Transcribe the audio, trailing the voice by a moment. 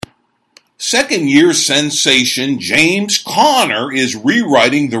Second-year sensation James Conner is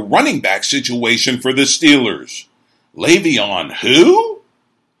rewriting the running back situation for the Steelers. Le'Veon who?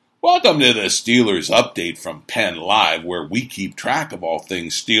 Welcome to the Steelers update from Pennlive, where we keep track of all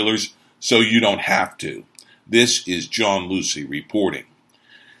things Steelers so you don't have to. This is John Lucy reporting.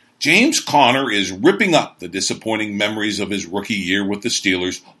 James Conner is ripping up the disappointing memories of his rookie year with the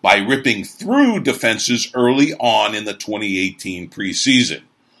Steelers by ripping through defenses early on in the 2018 preseason.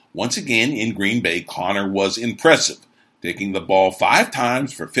 Once again, in Green Bay, Conner was impressive, taking the ball 5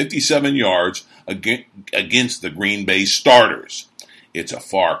 times for 57 yards against the Green Bay starters. It's a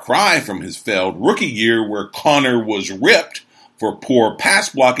far cry from his failed rookie year where Conner was ripped for poor pass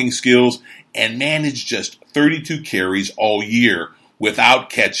blocking skills and managed just 32 carries all year without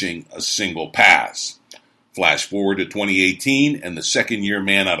catching a single pass. Flash forward to 2018, and the second-year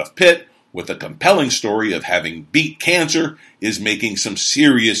man out of Pitt, with a compelling story of having beat cancer, is making some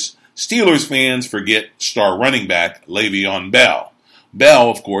serious Steelers fans forget star running back Le'Veon Bell. Bell,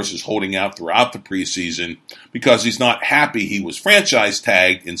 of course, is holding out throughout the preseason because he's not happy he was franchise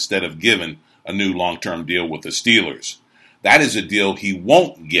tagged instead of given a new long-term deal with the Steelers. That is a deal he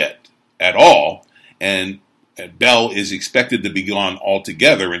won't get at all, and Bell is expected to be gone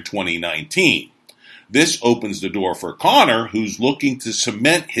altogether in 2019. This opens the door for Conner, who's looking to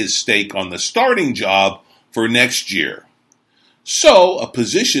cement his stake on the starting job for next year. So, a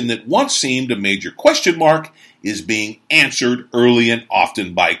position that once seemed a major question mark is being answered early and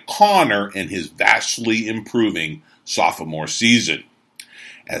often by Conner and his vastly improving sophomore season.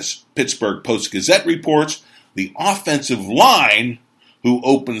 As Pittsburgh Post-Gazette reports, the offensive line who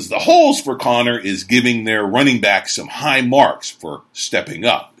opens the holes for Conner is giving their running back some high marks for stepping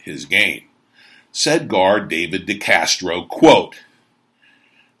up his game. Said guard David DeCastro, quote,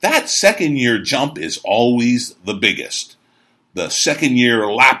 "That second-year jump is always the biggest. The second-year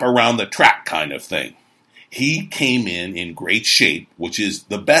lap around the track kind of thing. He came in great shape, which is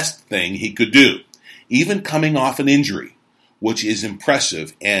the best thing he could do, even coming off an injury, which is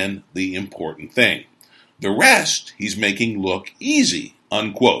impressive and the important thing. The rest he's making look easy,"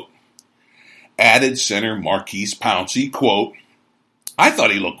 unquote. Added center Marquise Pouncey, quote, "I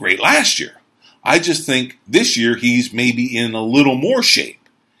thought he looked great last year. I just think this year he's maybe in a little more shape.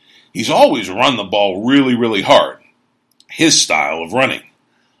 He's always run the ball really, really hard. His style of running.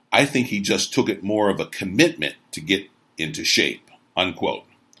 I think he just took it more of a commitment to get into shape," unquote.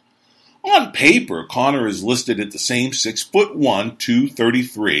 On paper, Conner is listed at the same 6'1",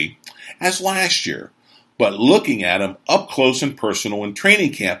 233 as last year. But looking at him up close and personal in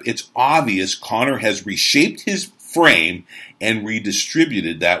training camp, it's obvious Conner has reshaped his frame and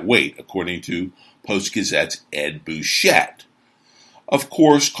redistributed that weight, according to Post-Gazette's Ed Bouchette. Of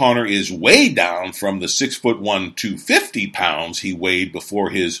course, Conner is way down from the 6'1", 250 pounds he weighed before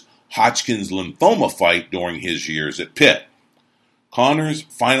his Hodgkin's lymphoma fight during his years at Pitt. Conner's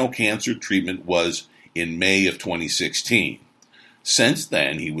final cancer treatment was in May of 2016. Since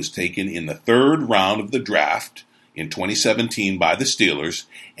then, he was taken in the 3rd round of the draft in 2017 by the Steelers,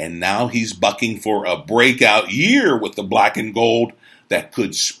 and now he's bucking for a breakout year with the black and gold that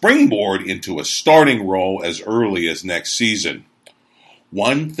could springboard into a starting role as early as next season.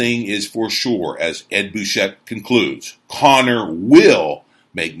 One thing is for sure, as Ed Bouchette concludes, Conner will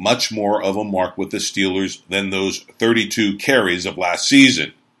make much more of a mark with the Steelers than those 32 carries of last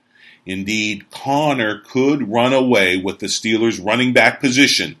season. Indeed, Conner could run away with the Steelers' running back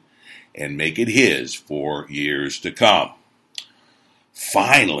position and make it his for years to come.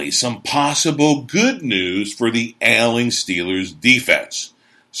 Finally, some possible good news for the ailing Steelers defense.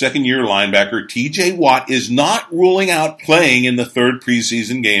 Second-year linebacker T.J. Watt is not ruling out playing in the 3rd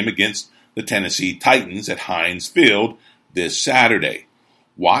preseason game against the Tennessee Titans at Heinz Field this Saturday.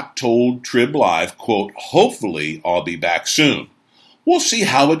 Watt told Trib Live, quote, "Hopefully I'll be back soon. We'll see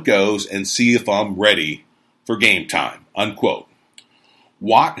how it goes and see if I'm ready for game time," unquote.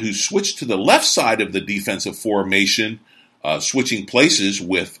 Watt, who switched to the left side of the defensive formation, switching places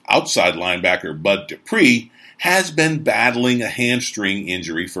with outside linebacker Bud Dupree, has been battling a hamstring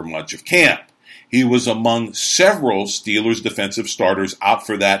injury for much of camp. He was among several Steelers defensive starters out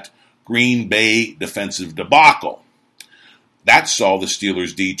for that Green Bay defensive debacle. That saw the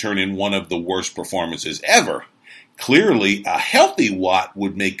Steelers D turn in one of the worst performances ever. Clearly, a healthy Watt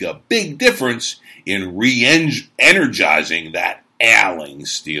would make a big difference in re-energizing that ailing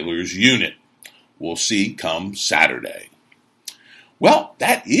Steelers unit. We'll see come Saturday. Well,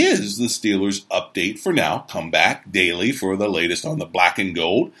 that is the Steelers update for now. Come back daily for the latest on the black and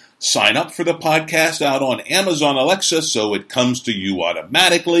gold. Sign up for the podcast out on Amazon Alexa so it comes to you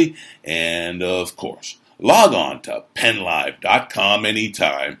automatically. And, of course, log on to Pennlive.com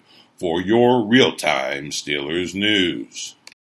anytime for your real-time Steelers news.